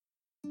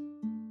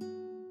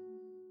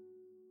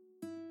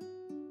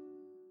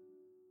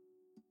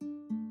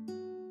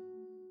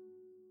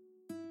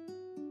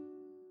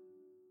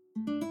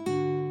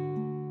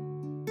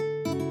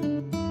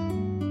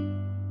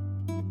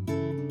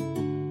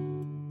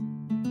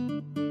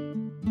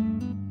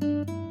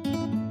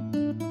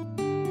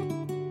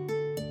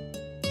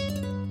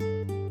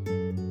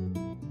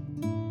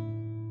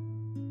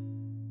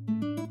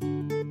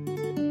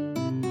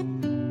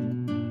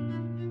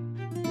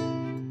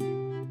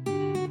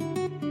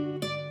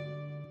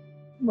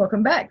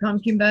Welcome back. I'm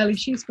Kim Bailey.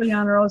 She's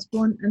Juliana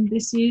Osborne, and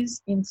this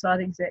is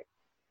Inside Exec.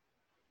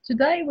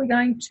 Today we're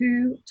going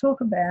to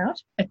talk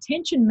about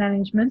attention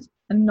management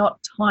and not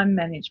time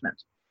management.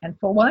 And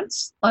for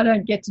once, I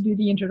don't get to do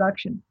the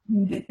introduction.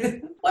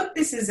 What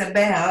this is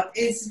about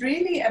is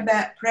really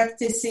about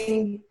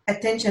practicing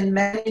attention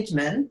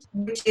management,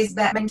 which is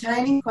about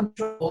maintaining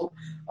control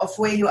of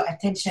where your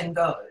attention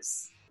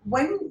goes.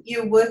 When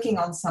you're working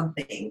on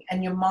something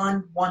and your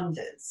mind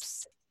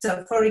wanders,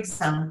 so for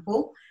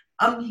example,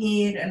 I'm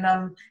here and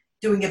I'm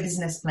doing a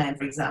business plan,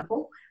 for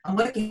example. I'm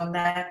working on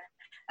that,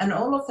 and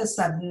all of a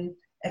sudden,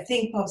 a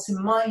thing pops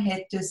in my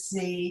head to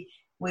see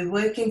we're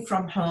working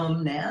from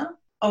home now.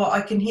 Oh,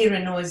 I can hear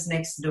a noise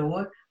next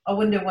door. I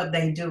wonder what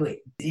they're doing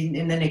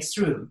in the next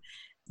room.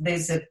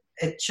 There's a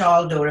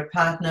child or a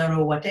partner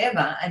or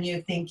whatever, and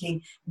you're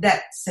thinking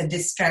that's a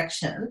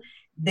distraction.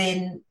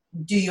 Then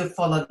do you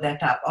follow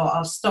that up? Oh,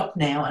 I'll stop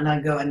now and I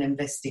go and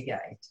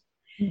investigate.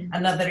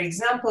 Another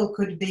example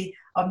could be,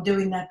 I'm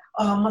doing that.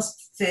 Oh, I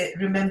must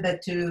remember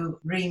to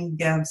ring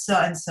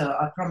so-and-so.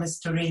 I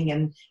promised to ring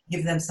and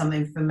give them some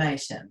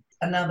information.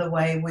 Another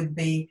way would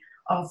be,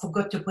 oh, I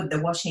forgot to put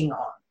the washing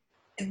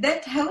on.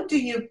 How do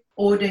you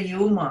order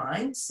your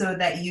mind so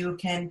that you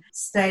can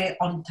stay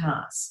on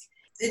task?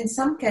 In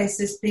some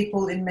cases,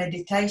 people in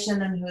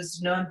meditation and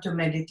who's known to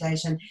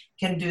meditation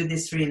can do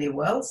this really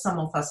well. Some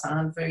of us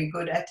aren't very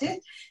good at it.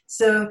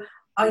 So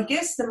I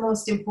guess the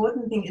most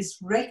important thing is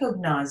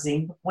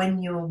recognizing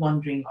when you're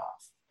wandering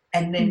off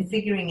and then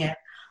figuring out,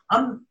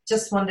 I'm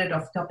just wandered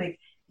off topic.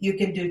 You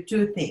can do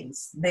two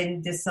things.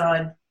 Then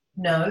decide,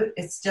 no,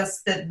 it's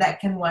just that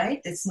can wait.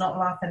 It's not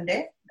life and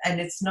death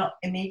and it's not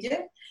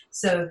immediate.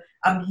 So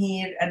I'm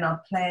here and I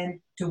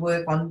plan to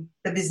work on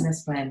the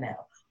business plan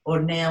now.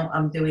 Or now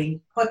I'm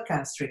doing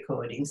podcast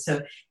recording.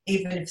 So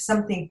even if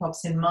something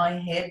pops in my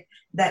head,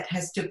 that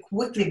has to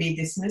quickly be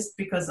dismissed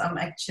because I'm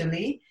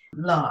actually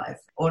live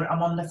or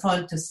I'm on the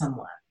phone to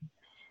someone.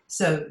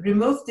 So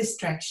remove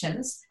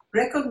distractions,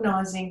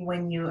 recognizing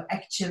when you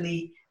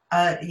actually,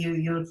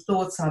 your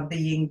thoughts are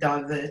being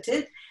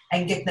diverted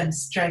and get them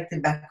straight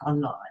back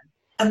online.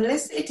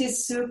 Unless it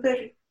is super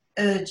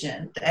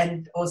urgent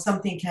or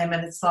something came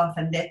and it's life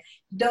and death,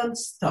 don't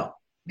stop.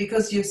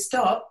 Because you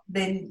stop,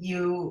 then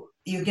you're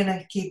going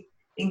to keep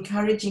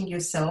encouraging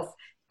yourself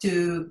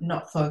to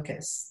not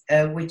focus,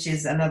 which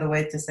is another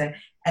way to say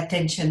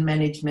attention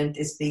management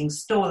is being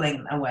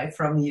stolen away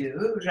from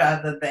you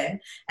rather than,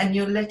 and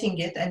you're letting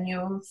it and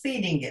you're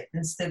feeding it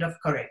instead of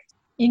correct.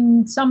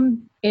 In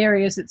some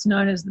areas, it's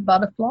known as the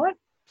butterfly.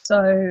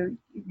 So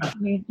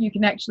you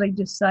can actually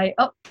just say,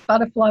 oh,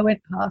 butterfly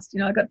went past.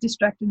 I got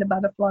distracted, the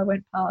butterfly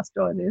went past,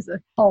 or there's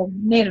a whole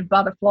net of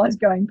butterflies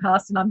going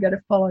past and I'm going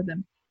to follow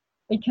them.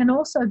 It can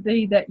also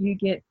be that you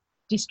get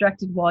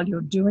distracted while you're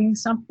doing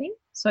something.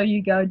 So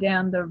you go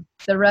down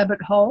the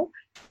rabbit hole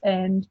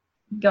and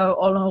go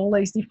on all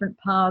these different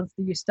paths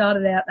that you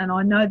started out. And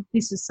I know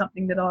this is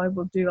something that I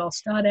will do. I'll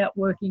start out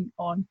working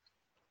on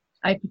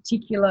a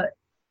particular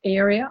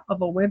area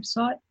of a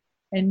website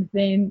and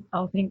then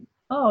I'll think,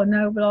 oh,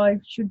 no, but I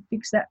should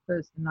fix that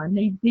first. And I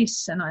need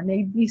this and I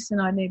need this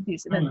and I need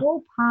this. And it's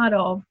all part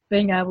of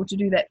being able to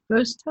do that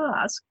first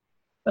task.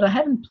 But I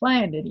haven't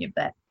planned any of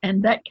that.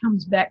 And that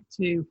comes back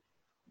to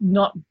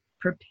not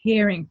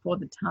preparing for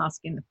the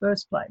task in the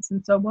first place.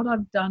 And so what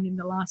I've done in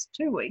the last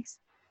 2 weeks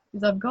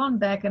is I've gone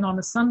back and on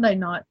a Sunday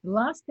night, the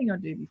last thing I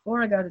do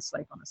before I go to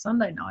sleep on a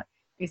Sunday night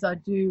is I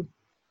do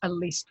a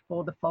list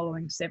for the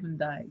following 7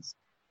 days.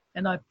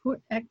 And I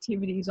put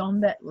activities on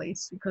that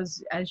list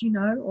because, as you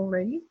know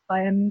already,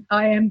 I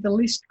am the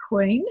list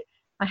queen.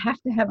 I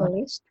have to have a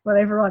list,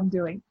 whatever I'm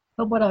doing.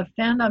 But what I've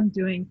found I'm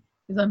doing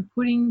is I'm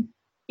putting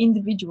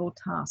individual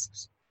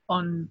tasks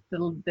on the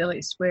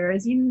list,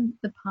 whereas in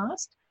the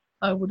past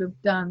I would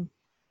have done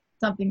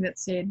something that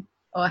said,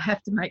 oh, I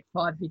have to make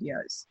 5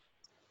 videos.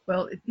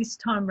 Well, this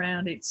time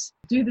round it's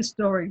do the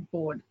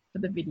storyboard for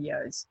the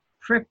videos,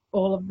 prep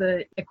all of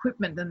the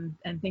equipment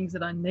and things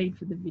that I need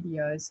for the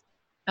videos,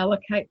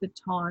 allocate the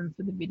time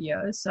for the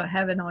videos so I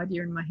have an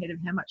idea in my head of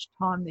how much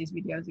time these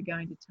videos are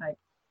going to take.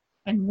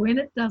 And when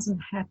it doesn't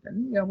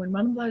happen, when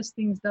one of those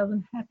things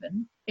doesn't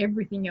happen,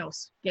 everything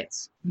else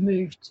gets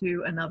moved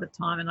to another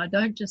time. And I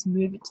don't just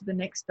move it to the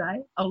next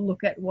day. I'll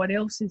look at what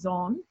else is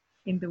on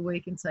in the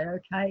week and say,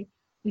 okay,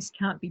 this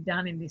can't be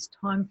done in this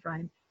time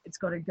frame. It's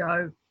got to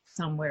go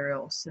somewhere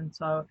else. And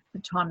so the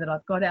time that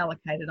I've got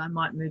allocated, I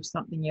might move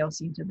something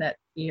else into that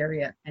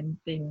area and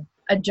then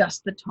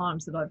adjust the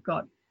times that I've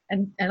got.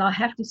 And I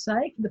have to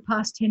say, for the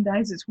past 10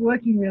 days, it's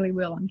working really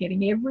well. I'm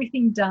getting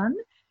everything done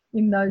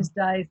in those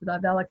days that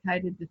I've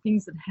allocated. The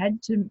things that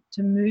had to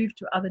move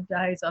to other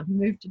days, I've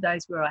moved to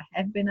days where I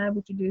have been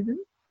able to do them.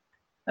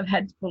 I've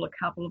had to pull a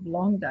couple of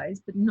long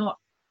days, but not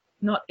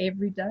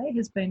every day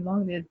has been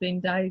long. There's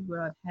been days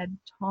where I've had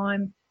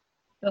time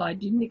that I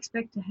didn't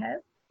expect to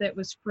have that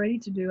was free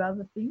to do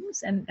other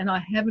things, and I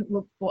haven't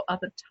looked for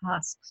other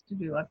tasks to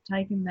do. I've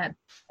taken that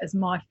as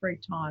my free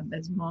time,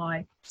 as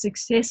my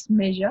success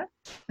measure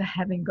for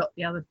having got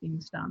the other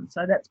things done.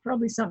 So that's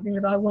probably something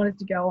that I wanted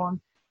to go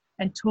on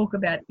and talk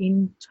about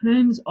in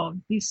terms of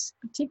this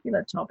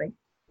particular topic.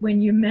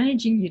 When you're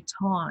managing your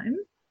time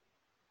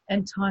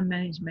and time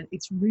management,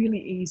 it's really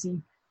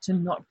easy to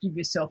not give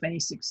yourself any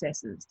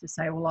successes, to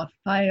say, well, I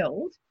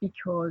failed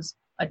because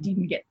I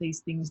didn't get these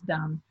things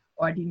done,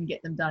 or I didn't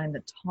get them done in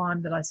the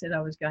time that I said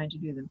I was going to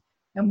do them.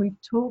 And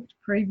we've talked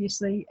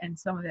previously, and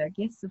some of our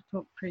guests have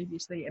talked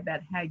previously about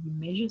how you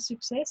measure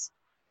success.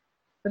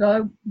 But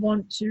I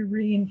want to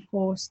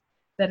reinforce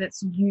that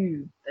it's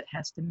you that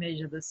has to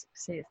measure the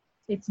success.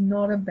 It's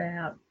not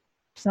about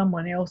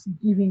someone else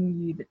giving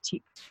you the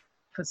tick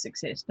for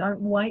success. Don't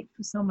wait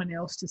for someone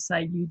else to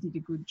say you did a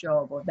good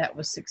job, or that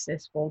was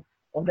successful,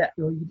 or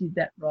you did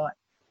that right.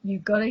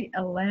 You've got to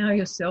allow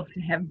yourself to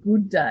have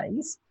good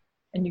days,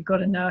 and you've got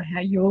to know how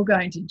you're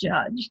going to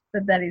judge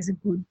that that is a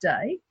good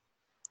day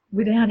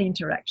without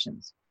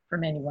interactions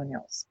from anyone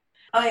else.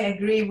 I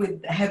agree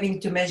with having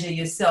to measure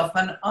yourself.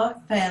 And I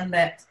found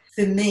that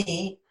for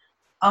me,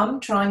 I'm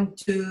trying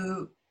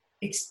to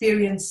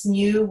experience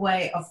new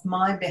way of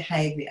my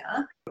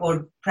behavior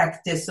or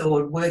practice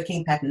or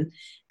working pattern,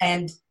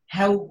 and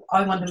how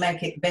I want to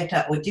make it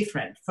better or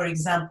different. For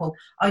example,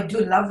 I do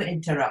love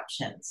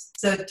interruptions.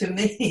 So to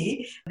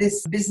me,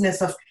 this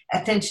business of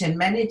attention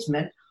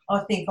management,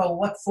 I think, oh,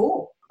 what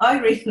for? I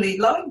really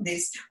like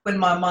this when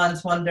my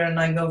mind's wander and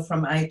I go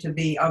from A to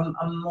B.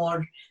 I'm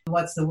more,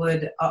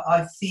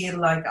 I feel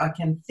like I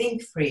can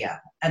think freer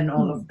and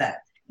all of that.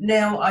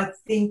 Now, I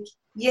think,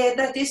 yeah,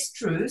 that is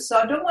true. So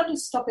I don't want to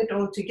stop it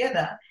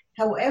altogether.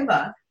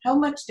 However, how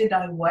much did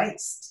I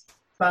waste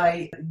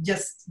by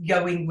just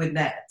going with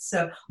that?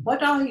 So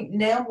what I'm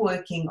now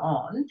working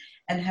on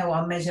and how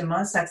I measure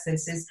my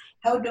success is,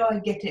 how do I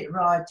get it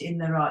right in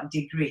the right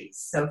degrees?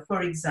 So,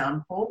 for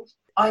example,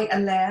 I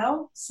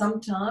allow some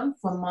time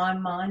for my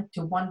mind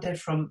to wander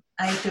from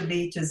A to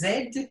B to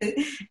Z,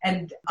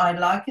 and I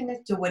liken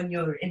it to when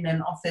you're in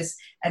an office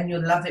and you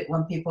love it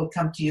when people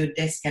come to your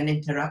desk and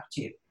interrupt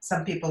you.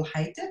 Some people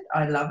hate it.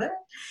 I love it.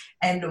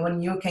 And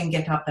when you can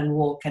get up and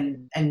walk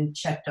and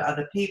chat to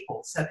other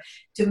people. So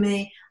to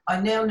me, I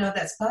now know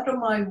that's part of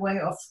my way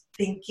of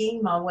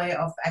thinking, my way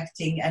of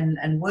acting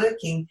and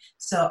working.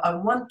 So I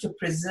want to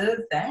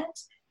preserve that,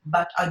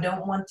 but I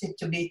don't want it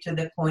to be to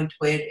the point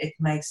where it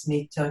makes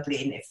me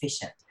totally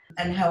inefficient.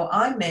 And how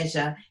I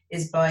measure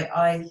is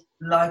I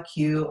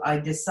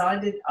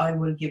decided I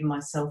will give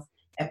myself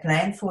a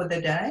plan for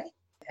the day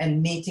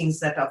and meetings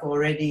that I've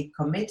already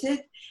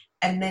committed.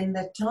 And then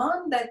the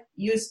time that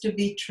used to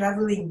be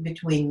traveling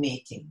between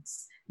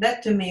meetings,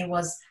 that to me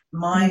was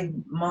my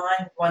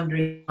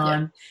mind-wandering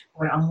time,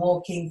 where I'm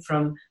walking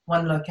from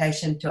one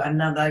location to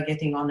another,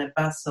 getting on a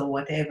bus or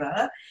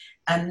whatever.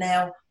 And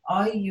now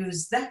I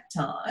use that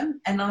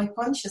time and I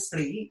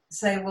consciously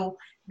say, well,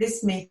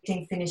 this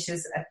meeting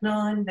finishes at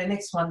 9, the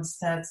next one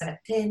starts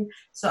at 10,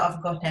 so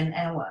I've got an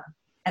hour.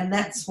 And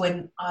that's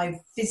when I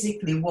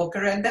physically walk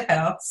around the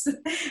house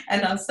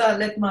and I start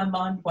let my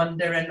mind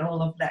wander and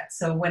all of that.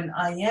 So when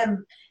I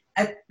am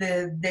at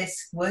the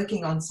desk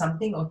working on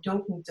something or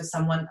talking to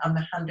someone, I'm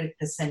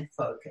 100%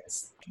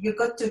 focused. You've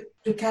got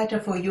to cater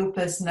for your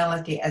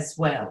personality as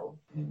well.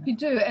 You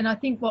do, and I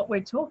think what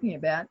we're talking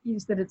about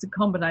is that it's a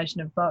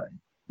combination of both.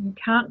 You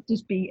can't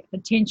just be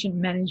attention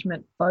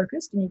management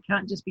focused and you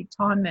can't just be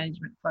time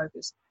management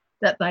focused,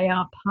 that they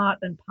are part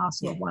and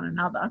parcel of one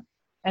another.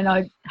 And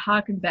I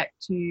harken back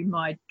to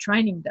my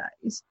training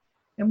days.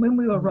 And when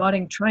we were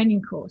writing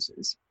training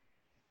courses,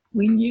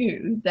 we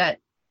knew that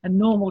a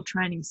normal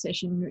training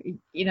session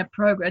in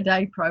a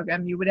day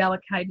program, you would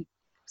allocate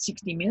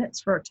 60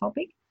 minutes for a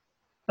topic.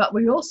 But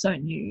we also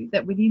knew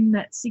that within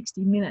that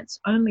 60 minutes,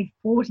 only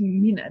 40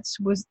 minutes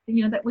was,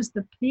 that was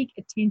the peak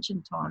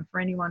attention time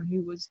for anyone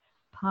who was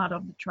part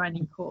of the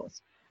training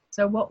course.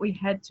 So what we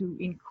had to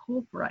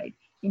incorporate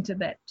into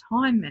that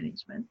time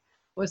management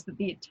was that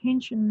the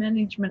attention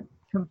management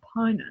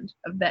component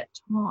of that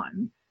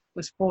time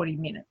was 40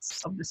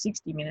 minutes of the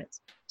 60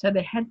 minutes. So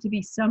there had to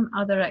be some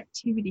other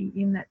activity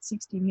in that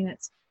 60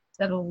 minutes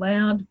that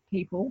allowed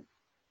people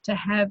to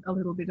have a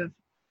little bit of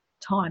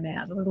time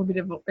out, a little bit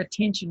of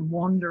attention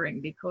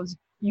wandering, because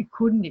you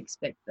couldn't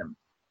expect them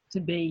to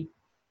be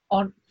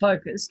on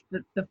focused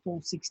the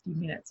full 60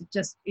 minutes.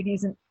 It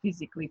isn't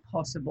physically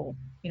possible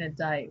in a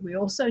day. We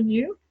also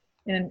knew,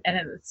 and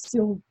it's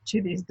still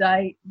to this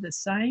day the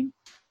same,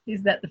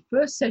 is that the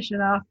first session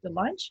after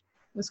lunch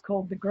was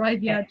called the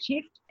graveyard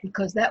shift,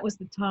 because that was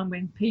the time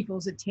when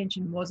people's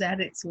attention was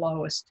at its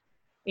lowest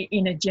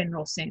in a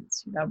general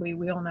sense.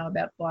 We all know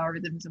about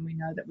biorhythms, and we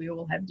know that we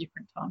all have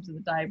different times of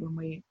the day when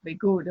we're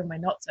good and we're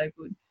not so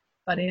good.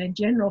 But in a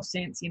general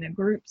sense, in a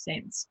group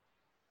sense,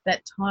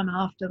 that time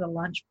after the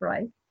lunch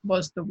break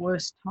was the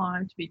worst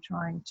time to be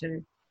trying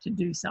to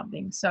do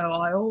something. So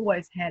I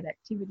always had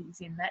activities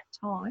in that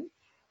time,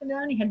 and they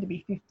only had to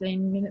be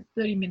 15 minutes,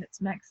 30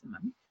 minutes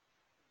maximum,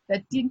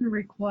 that didn't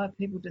require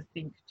people to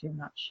think too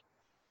much.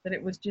 That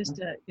it was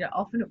just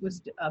often it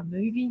was a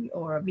movie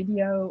or a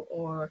video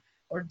or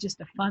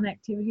just a fun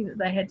activity that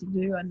they had to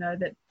do. I know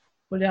that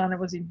Juliana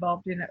was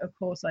involved in it. Of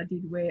course, I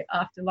did, where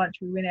after lunch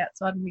we went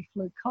outside and we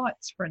flew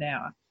kites for an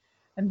hour.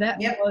 And that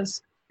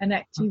was an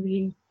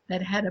activity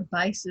that had a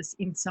basis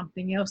in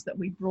something else that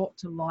we brought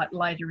to light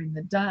later in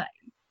the day.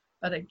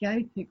 But it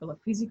gave people a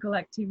physical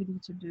activity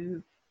to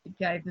do. It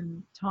gave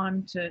them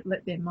time to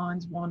let their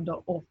minds wander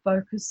or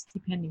focus,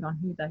 depending on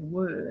who they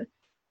were.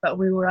 But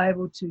we were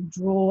able to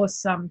draw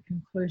some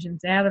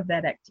conclusions out of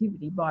that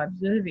activity by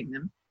observing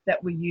them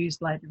that we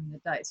used later in the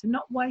day. So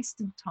not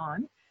wasted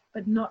time,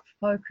 but not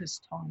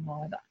focused time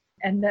either.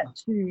 And that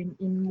too,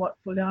 in what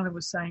Juliana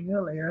was saying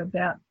earlier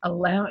about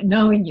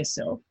knowing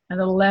yourself and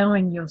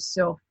allowing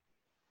yourself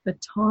the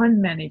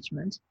time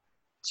management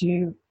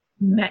to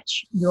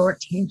match your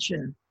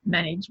attention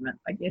management,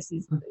 I guess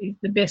is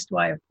the best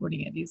way of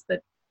putting it, is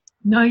that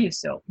know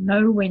yourself,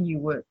 know when you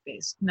work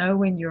best, know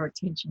when your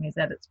attention is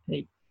at its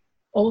peak.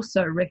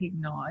 Also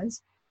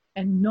recognise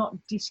and not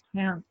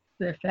discount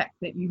the fact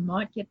that you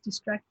might get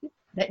distracted,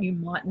 that you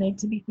might need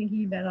to be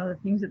thinking about other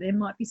things, that there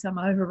might be some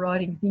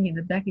overriding thing in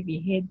the back of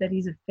your head that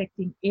is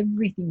affecting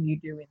everything you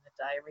do in the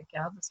day,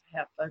 regardless of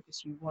how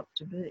focused you want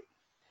to be.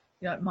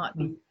 You know, it might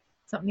be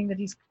something that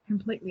is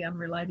completely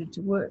unrelated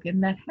to work,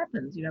 and that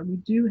happens. You know, we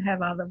do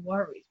have other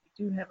worries,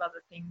 we do have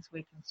other things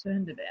we're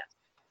concerned about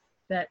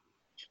that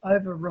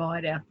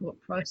override our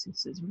thought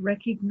processes.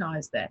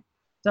 Recognise that.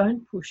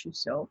 Don't push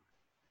yourself.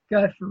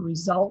 Go for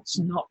results,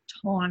 not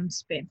time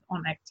spent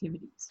on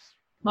activities.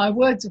 My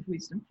words of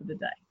wisdom for the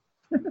day.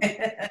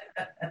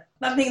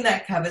 I think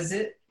that covers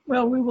it.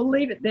 Well, we will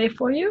leave it there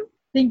for you.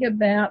 Think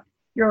about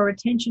your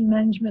attention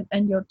management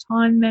and your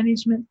time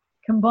management.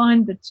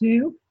 Combine the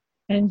two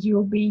and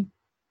you'll be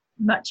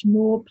much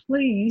more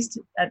pleased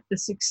at the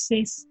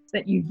success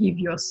that you give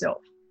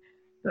yourself.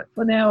 But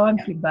for now, I'm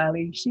Kim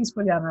Bailey. She's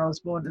Juliana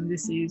Osborne, and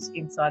this is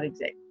Inside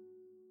Exec.